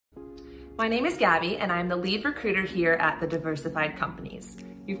My name is Gabby and I'm the lead recruiter here at the Diversified companies.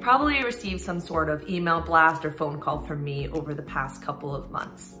 You've probably received some sort of email blast or phone call from me over the past couple of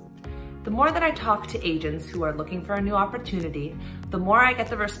months. The more that I talk to agents who are looking for a new opportunity, the more I get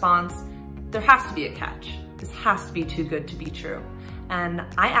the response, there has to be a catch. This has to be too good to be true. And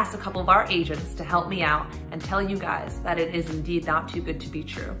I asked a couple of our agents to help me out and tell you guys that it is indeed not too good to be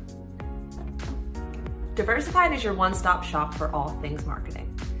true. Diversified is your one-stop shop for all things marketing.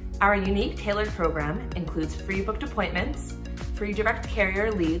 Our unique tailored program includes free booked appointments, free direct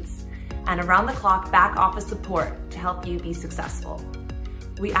carrier leads, and around-the-clock back office support to help you be successful.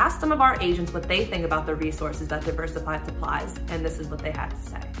 We asked some of our agents what they think about the resources that Diversified supplies, and this is what they had to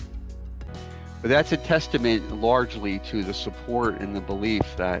say. But that's a testament largely to the support and the belief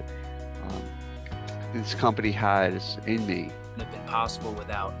that this company has in me. It wouldn't have been possible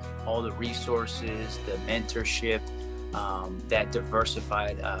without all the resources, the mentorship that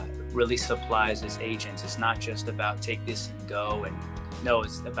Diversified really supplies as agents. It's not just about take this and go, and no,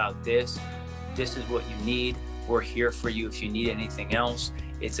 it's about this. This is what you need. We're here for you if you need anything else.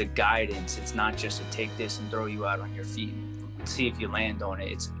 It's a guidance. It's not just to take this and throw you out on your feet and see if you land on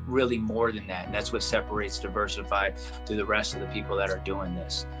it. It's really more than that. And that's what separates Diversified to the rest of the people that are doing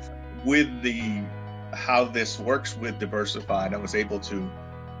this. With how this works with Diversified, I was able to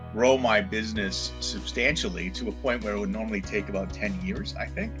grow my business substantially to a point where it would normally take about 10 years, I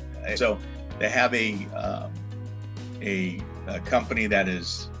think. So they have a company that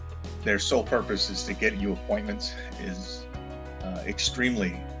is, their sole purpose is to get you appointments is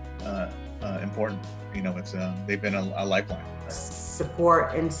extremely important. You know, it's they've been a lifeline.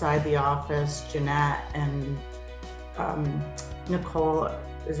 Support inside the office, Jeanette and Nicole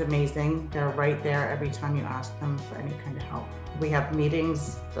is amazing. They're right there every time you ask them for any kind of help. We have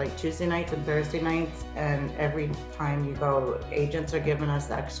meetings like Tuesday nights and Thursday nights, and every time you go, agents are giving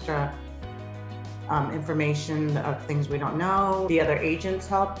us extra information of things we don't know. The other agents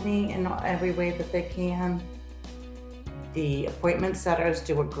help me in every way that they can. The appointment setters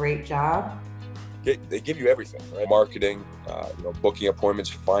do a great job. They give you everything, right? Marketing, booking appointments,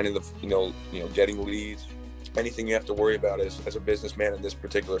 finding getting leads. Anything you have to worry about as a businessman in this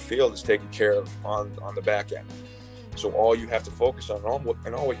particular field is taken care of on the back end. So all you have to focus on,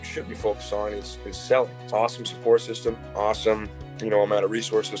 and all what you should be focused on is selling. Awesome support system, awesome, amount of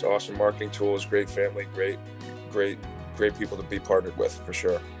resources, awesome marketing tools, great family, great people to be partnered with for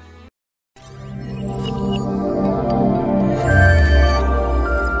sure.